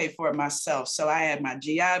had to pay for it myself. So I had my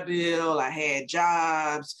GI Bill, I had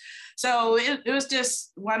jobs. So it was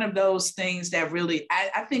just one of those things that really,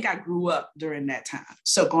 I think I grew up during that time.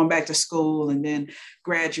 So going back to school and then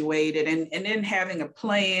graduated, and then having a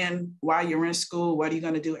plan while you're in school. What are you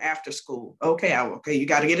going to do after school? Okay, you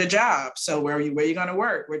got to get a job. So where are you going to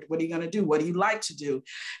work? What are you going to do? What do you like to do?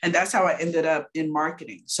 And that's how I ended up in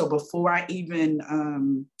marketing. So before I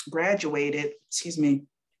even graduated, excuse me,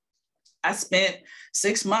 I spent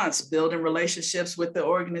 6 months building relationships with the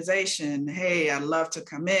organization. Hey, I'd love to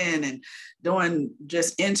come in and doing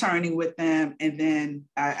just interning with them. And then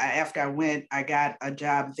after I went, I got a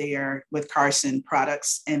job there with Carson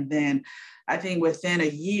Products. And then I think within a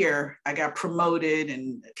year, I got promoted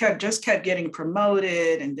and kept getting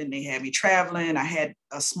promoted. And then they had me traveling. I had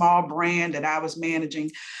a small brand that I was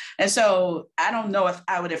managing. And so I don't know if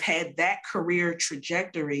I would have had that career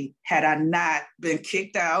trajectory had I not been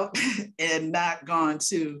kicked out and not gone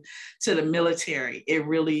to the military. It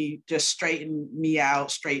really just straightened me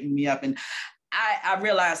out, straightened me up. And I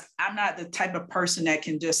realized I'm not the type of person that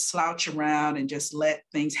can just slouch around and just let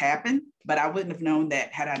things happen. But I wouldn't have known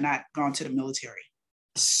that had I not gone to the military.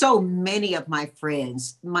 So many of my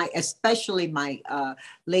friends, especially my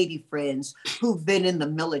lady friends who've been in the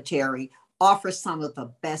military, offer some of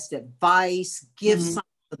the best advice, give some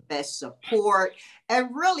of the best support,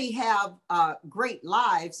 and really have great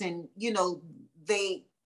lives. And they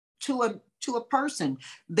to a person,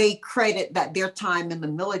 they credit that their time in the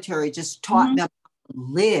military just taught them to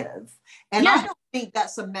live. And I don't think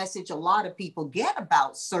that's a message a lot of people get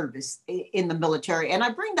about service in the military. And I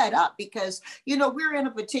bring that up because, we're in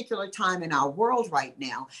a particular time in our world right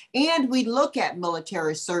now. And we look at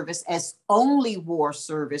military service as only war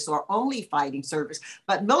service or only fighting service.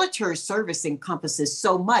 But military service encompasses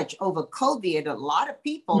so much. Over COVID, a lot of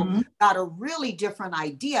people got a really different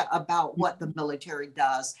idea about what the military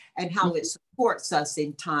does and how it supports us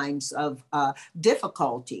in times of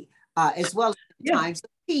difficulty, as well as in times of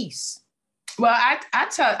peace. Well,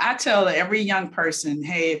 I tell every young person,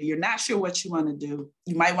 hey, if you're not sure what you want to do,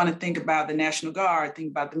 you might want to think about the National Guard,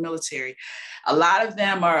 think about the military. A lot of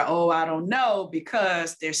them are, I don't know,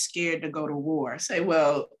 because they're scared to go to war. I say,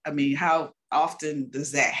 well, I mean, how often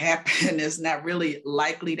does that happen? It's not really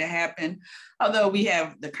likely to happen. Although we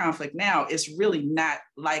have the conflict now, it's really not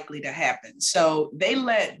likely to happen. So they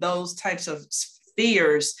let those types of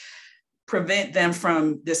fears prevent them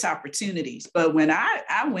from this opportunities. But when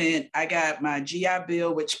I went, I got my GI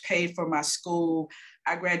Bill, which paid for my school.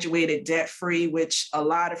 I graduated debt-free, which a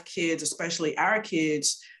lot of kids, especially our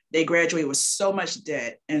kids, they graduate with so much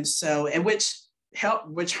debt. And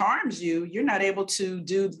which harms you. You're not able to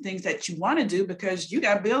do the things that you want to do because you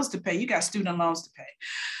got bills to pay, you got student loans to pay.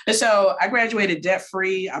 And so I graduated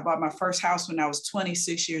debt-free. I bought my first house when I was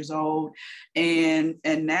 26 years old. And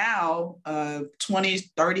now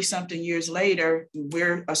 30 something years later,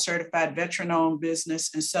 we're a certified veteran-owned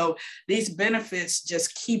business. And so these benefits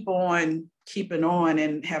just keep on keeping on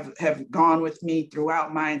and have gone with me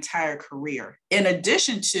throughout my entire career. In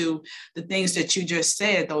addition to the things that you just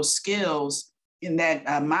said, those skills in that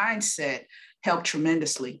mindset helped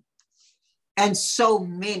tremendously. And so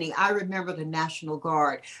many. I remember the National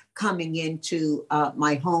Guard coming into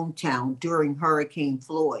my hometown during Hurricane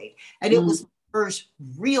Floyd. And it was the first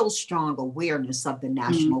real strong awareness of the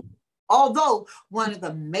National Guard. Although one of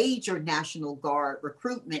the major National Guard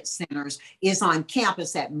recruitment centers is on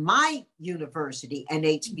campus at my university,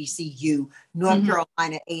 NHBCU, North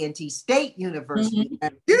Carolina A&T State University.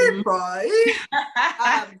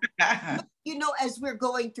 As we're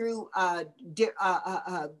going through a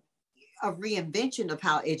reinvention of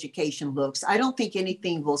how education looks, I don't think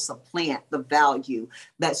anything will supplant the value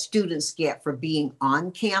that students get for being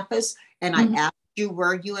on campus. And I asked you,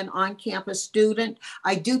 were you an on-campus student?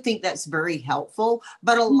 I do think that's very helpful,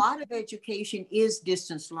 but a lot of education is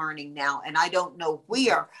distance learning now. And I don't know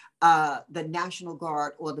where the National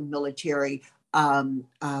Guard or the military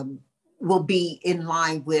will be in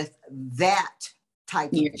line with that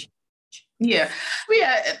type of change. Yeah,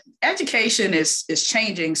 education is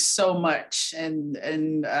changing so much,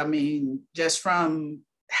 and I mean, just from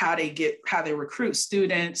how they recruit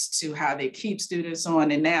students to how they keep students on,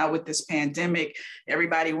 and now with this pandemic,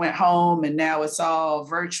 everybody went home, and now it's all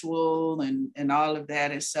virtual and all of that,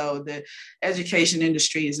 and so the education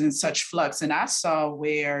industry is in such flux. And I saw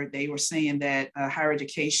where they were saying that higher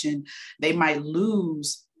education, they might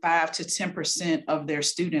lose 5 to 10% of their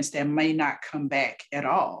students that may not come back at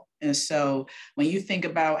all. And so when you think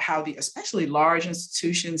about how especially large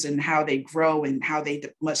institutions and how they grow and how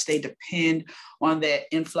much they depend on that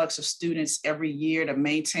influx of students every year to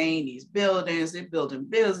maintain these buildings, they're building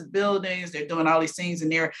buildings, they're doing all these things,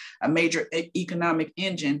 and they're a major economic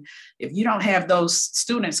engine. If you don't have those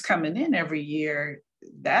students coming in every year,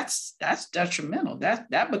 that's detrimental.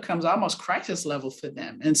 That becomes almost crisis level for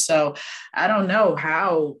them. And so I don't know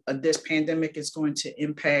how this pandemic is going to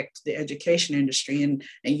impact the education industry. And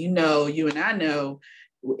you and I know,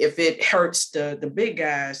 if it hurts the big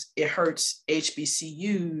guys, it hurts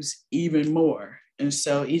HBCUs even more. And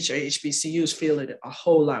so each HBCUs feel it a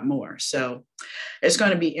whole lot more. So it's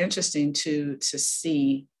going to be interesting to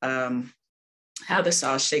see how this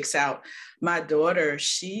all shakes out. My daughter,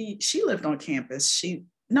 she lived on campus. She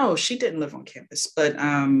didn't live on campus, but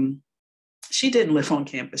she didn't live on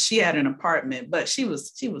campus. She had an apartment, but she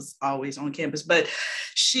was always on campus. But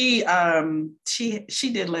she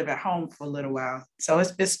did live at home for a little while. So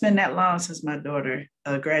it's been that long since my daughter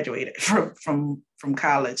graduated from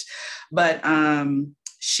college. But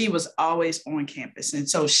she was always on campus, and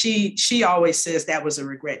so she always says that was a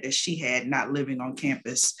regret that she had not living on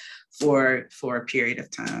campus for a period of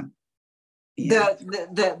time. Yeah.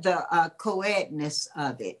 The co-edness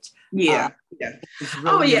of it. Yeah.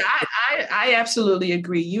 Really I absolutely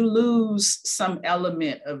agree. You lose some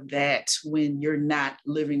element of that when you're not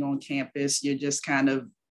living on campus. You're just kind of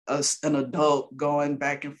an adult going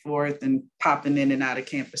back and forth and popping in and out of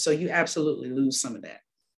campus. So you absolutely lose some of that.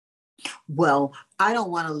 Well, I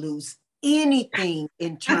don't want to lose anything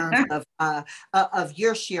in terms of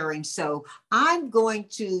your sharing. So I'm going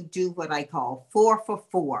to do what I call 4 for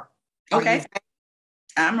 4. Okay.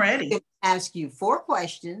 I'm ready. Ask you 4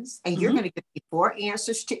 questions, and you're going to give me 4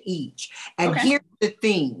 answers to each. And okay. Here's the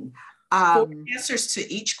thing. 4 answers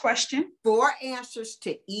to each question? 4 answers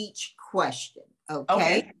to each question.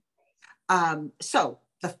 Okay. So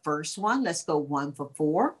the first one, let's go 1 for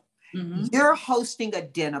 4. Mm-hmm. You're hosting a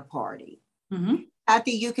dinner party. Mm-hmm.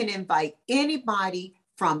 Kathy, you can invite anybody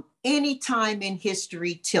from any time in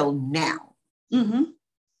history till now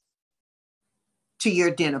to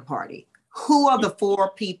your dinner party. Who are the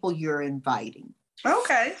 4 people you're inviting?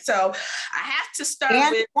 Okay, so I have to start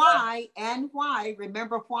with why.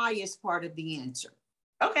 Remember, why is part of the answer.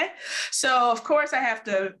 Okay, so of course I have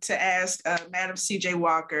to ask Madam C.J.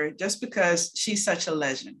 Walker, just because she's such a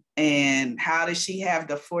legend, and how does she have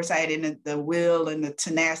the foresight and the will and the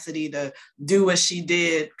tenacity to do what she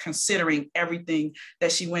did, considering everything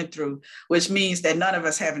that she went through, which means that none of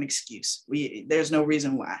us have an excuse. There's no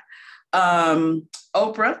reason why.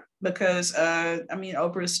 Oprah, because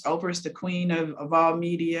Oprah's the queen of all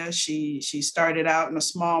media. She started out in a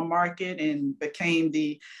small market and became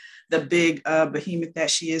the big behemoth that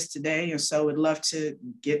she is today. And so would love to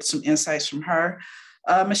get some insights from her.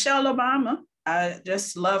 Michelle Obama, I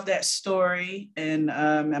just love that story. And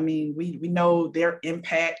we know their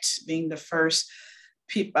impact, being the first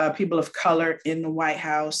people of color in the White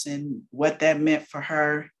House and what that meant for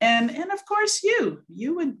her. And of course, you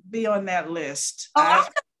would be on that list. I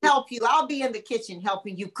can help you. I'll be in the kitchen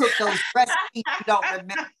helping you cook those recipes you don't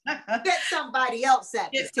remember. Get somebody else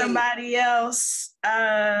at Get somebody else.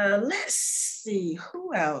 Let's see,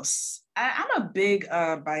 who else? I'm a big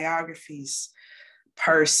biographies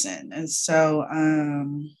person. And so, I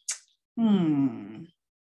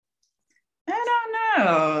don't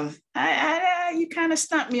know. You kind of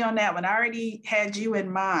stumped me on that one. I already had you in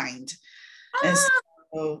mind. And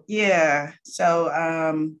so, yeah. So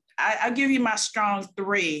I'll give you my strong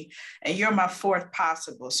 3, and you're my 4th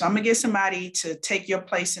possible. So I'm going to get somebody to take your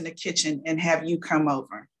place in the kitchen and have you come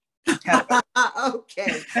over.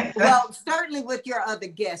 Okay. Well, certainly with your other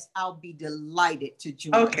guests, I'll be delighted to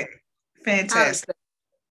join. Okay. Fantastic.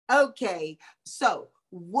 Okay. So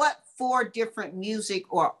what 4 different music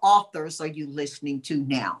or authors are you listening to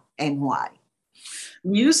now, and why?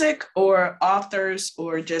 Music or authors,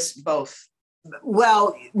 or just both?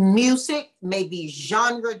 Well, music, maybe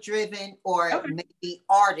genre driven, or maybe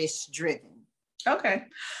artist driven. Okay.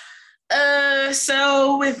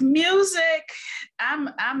 So with music,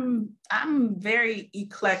 I'm very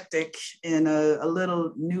eclectic and a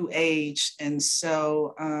little new age, and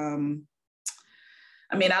so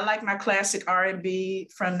I like my classic R&B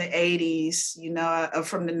from the 80s,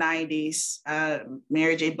 from the 90s.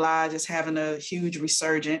 Mary J. Blige is having a huge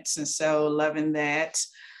resurgence, and so loving that.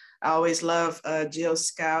 I always love Jill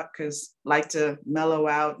Scott, because like to mellow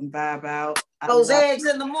out and vibe out. Those eggs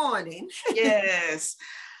in the morning. Yes.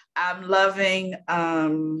 I'm loving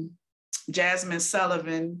Jasmine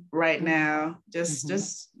Sullivan right now.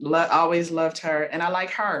 Always loved her. And I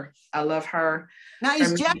like her. I love her. Now,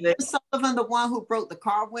 is Jasmine Sullivan the one who broke the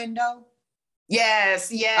car window?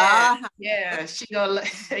 Yes, yeah. Yeah. You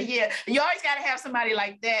always got to have somebody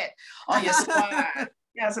like that on your squad.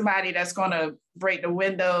 You have somebody that's going to break the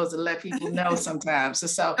windows and let people know sometimes.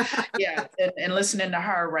 So yeah, and listening to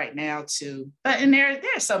her right now too. And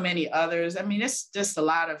there's so many others. It's just a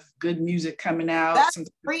lot of good music coming out. That's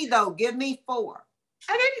 3 though. Give me 4.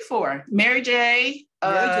 I gave you 4. Mary J.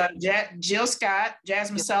 Jill Scott,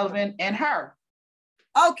 Jasmine Sullivan, and her.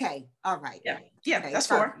 Okay. All right. Yeah. Okay. That's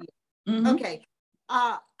 4. Mm-hmm. Okay.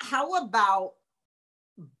 How about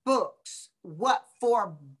books? What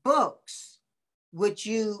 4 books would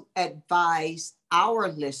you advise our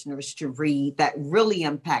listeners to read that really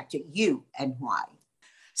impacted you, and why?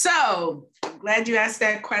 So I'm glad you asked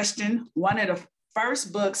that question. One of the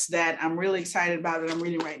first books that I'm really excited about that I'm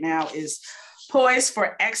reading right now is Poised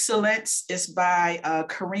for Excellence. It's by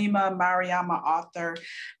Karima Mariama, author.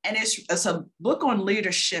 And it's a book on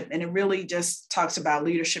leadership, and it really just talks about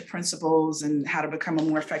leadership principles and how to become a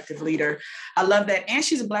more effective leader. I love that. And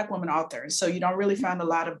she's a Black woman author. So you don't really find a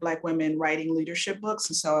lot of Black women writing leadership books.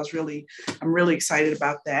 And so I'm really excited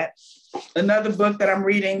about that. Another book that I'm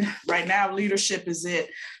reading right now, Leadership Is It,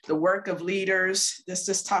 The Work of Leaders. This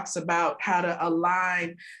just talks about how to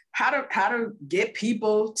align, how to get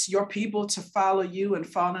your people to follow you and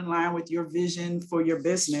fall in line with your vision for your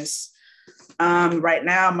business. Right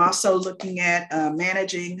now, I'm also looking at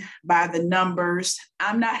Managing by the Numbers.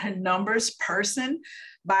 I'm not a numbers person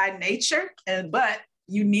by nature, but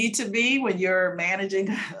you need to be when you're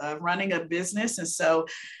managing, running a business. And so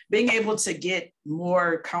being able to get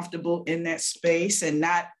more comfortable in that space and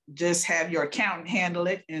not just have your accountant handle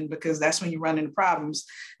it, and because that's when you run into problems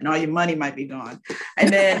and all your money might be gone.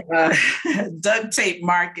 And then duct tape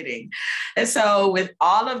marketing. And so with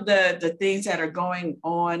all of the things that are going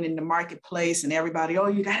on in the marketplace and everybody, oh,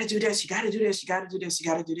 you got to do this, you got to do this, you got to do this,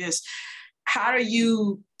 you got to do this. How do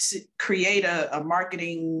you create a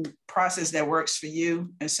marketing process that works for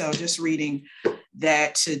you? And so just reading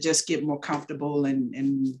that to just get more comfortable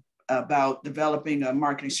and about developing a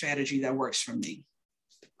marketing strategy that works for me.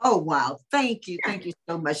 Oh, wow. Thank you. Thank you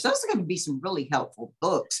so much. Those are going to be some really helpful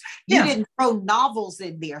books. You didn't throw novels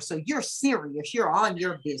in there, so you're serious. You're on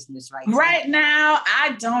your business right now.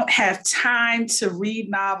 I don't have time to read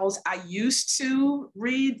novels. I used to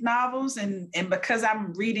read novels, and because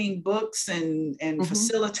I'm reading books and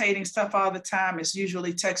facilitating stuff all the time, it's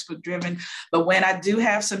usually textbook driven. But when I do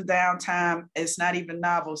have some downtime, it's not even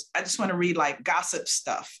novels. I just want to read like gossip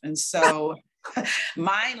stuff. And so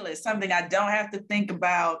mindless, something I don't have to think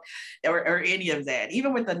about or any of that.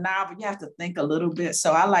 Even with the novel, you have to think a little bit.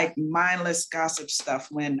 So I like mindless gossip stuff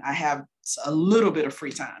when I have a little bit of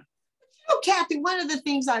free time. Oh, Kathy, one of the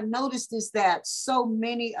things I've noticed is that so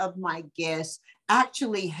many of my guests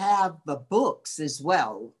actually have the books as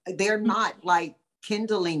well. They're not like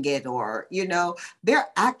Kindling it or, they're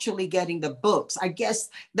actually getting the books. I guess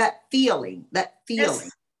that feeling.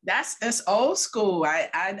 That's old school.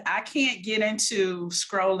 I can't get into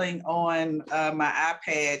scrolling on my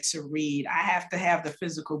iPad to read. I have to have the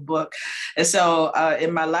physical book. And so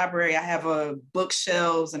in my library, I have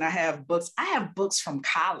bookshelves and I have books. I have books from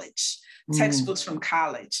college, textbooks from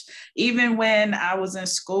college. Even when I was in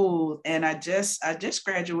school, and I just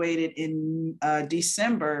graduated in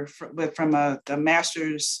December from a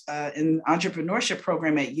master's in entrepreneurship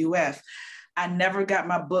program at UF. I never got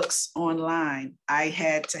my books online. I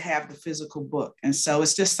had to have the physical book. And so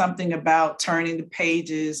it's just something about turning the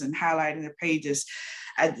pages and highlighting the pages.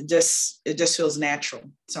 It just feels natural.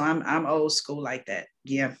 So I'm old school like that.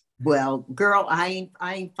 Yeah. Well, girl, I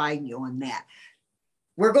ain't fighting you on that.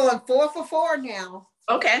 We're going 4 for 4 now.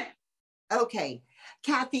 Okay.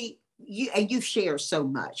 Kathy, you've shared so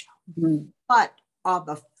much. What are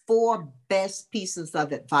the 4 best pieces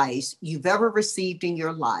of advice you've ever received in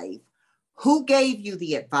your life? Who gave you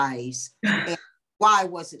the advice, and why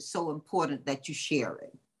was it so important that you share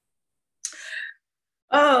it?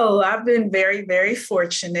 Oh, I've been very, very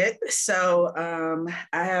fortunate. So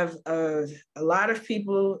I have a lot of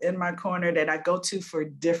people in my corner that I go to for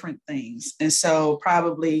different things. And so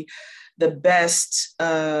probably the best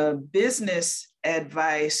business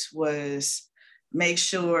advice was make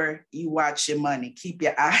sure you watch your money, keep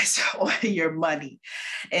your eyes on your money.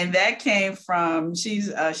 And that came from, she's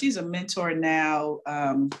a mentor now,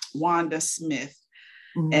 Wanda Smith.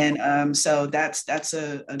 And so that's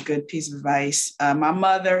a good piece of advice. My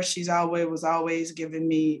mother, was always giving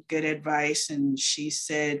me good advice. And she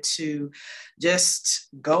said to just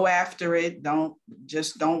go after it. Don't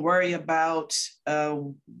worry about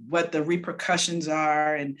what the repercussions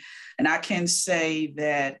are. And I can say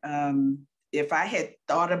that if I had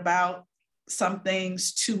thought about some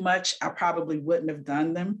things too much, I probably wouldn't have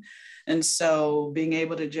done them. And so being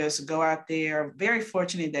able to just go out there, very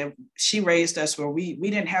fortunate that she raised us where we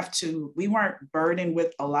weren't burdened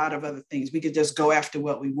with a lot of other things. We could just go after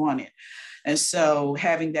what we wanted. And so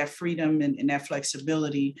having that freedom and that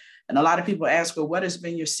flexibility, and a lot of people ask, well, what has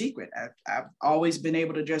been your secret? I've always been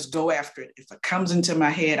able to just go after it. If it comes into my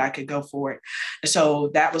head, I could go for it. And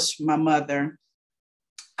so that was my mother.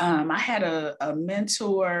 I had a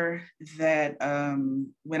mentor that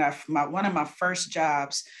one of my first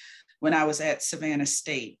jobs when I was at Savannah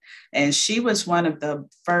State, and she was one of the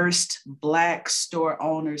first Black store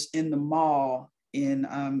owners in the mall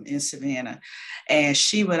in Savannah, and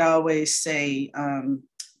she would always say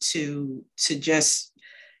to just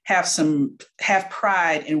have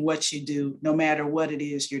pride in what you do, no matter what it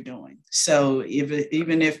is you're doing. So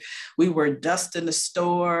even if we were dusting the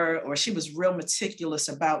store, or she was real meticulous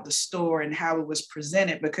about the store and how it was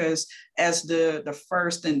presented, because as the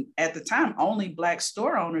first and at the time only Black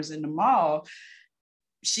store owners in the mall,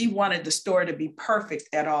 she wanted the store to be perfect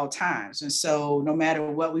at all times. And so no matter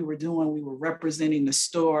what we were doing, we were representing the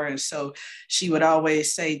store. And so she would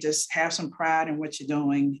always say, just have some pride in what you're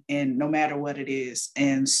doing, and no matter what it is.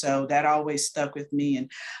 And so that always stuck with me.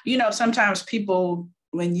 And, you know, sometimes people,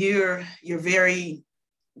 when you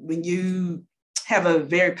have a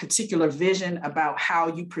very particular vision about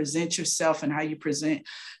how you present yourself and how you present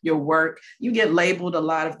your work, you get labeled a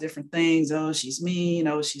lot of different things. Oh, she's mean.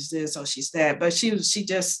 Oh, she's this. Oh, she's that. But she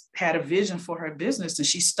just had a vision for her business, and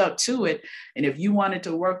she stuck to it. And if you wanted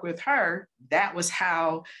to work with her, that was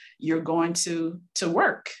how you're going to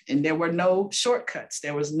work. And there were no shortcuts.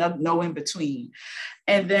 There was no in between.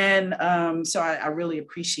 And then, so I really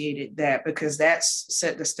appreciated that, because that's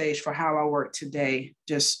set the stage for how I work today.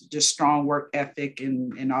 Just strong work ethic,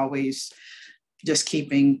 and always just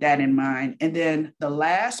keeping that in mind. And then the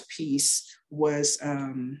last piece was,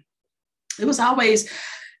 it was always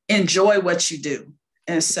enjoy what you do.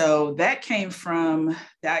 And so that came from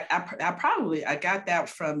that. I got that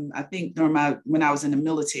from, I think, when I was in the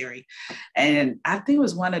military, and I think it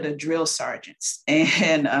was one of the drill sergeants,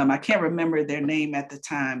 and I can't remember their name at the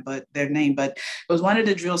time, but it was one of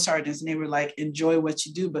the drill sergeants, and they were like, enjoy what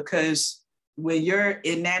you do, because when you're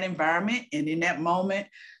in that environment and in that moment,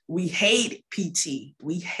 we hated PT.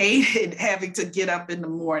 We hated having to get up in the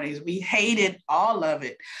mornings. We hated all of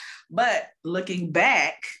it. But looking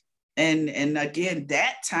back, and again,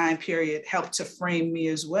 that time period helped to frame me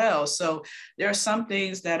as well. So there are some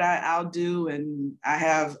things that I'll do, and I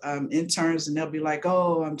have interns, and they'll be like,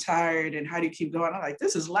 "Oh, I'm tired, and how do you keep going?" I'm like,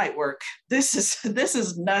 "This is light work. This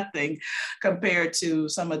is nothing compared to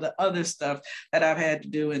some of the other stuff that I've had to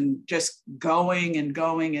do, and just going and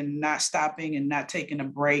going and not stopping and not taking a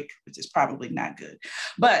break, which is probably not good,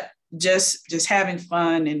 but just having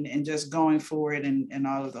fun and just going for it and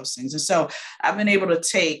all of those things." And so I've been able to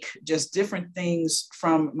take just different things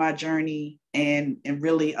from my journey and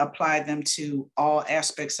really apply them to all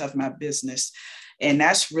aspects of my business. And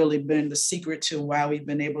that's really been the secret to why we've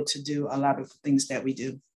been able to do a lot of the things that we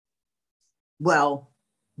do. Well,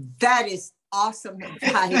 that is awesome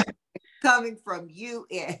advice. Coming from you,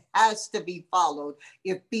 it has to be followed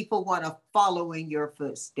if people want to follow in your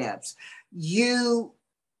footsteps.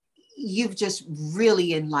 You've just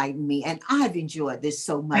really enlightened me, and I've enjoyed this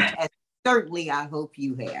so much, and certainly I hope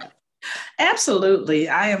you have. Absolutely.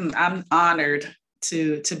 I'm honored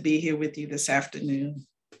to be here with you this afternoon.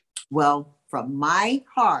 Well, from my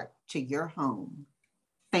heart to your home,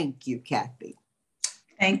 thank you, Kathy.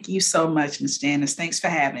 Thank you so much, Ms. Janice. Thanks for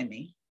having me.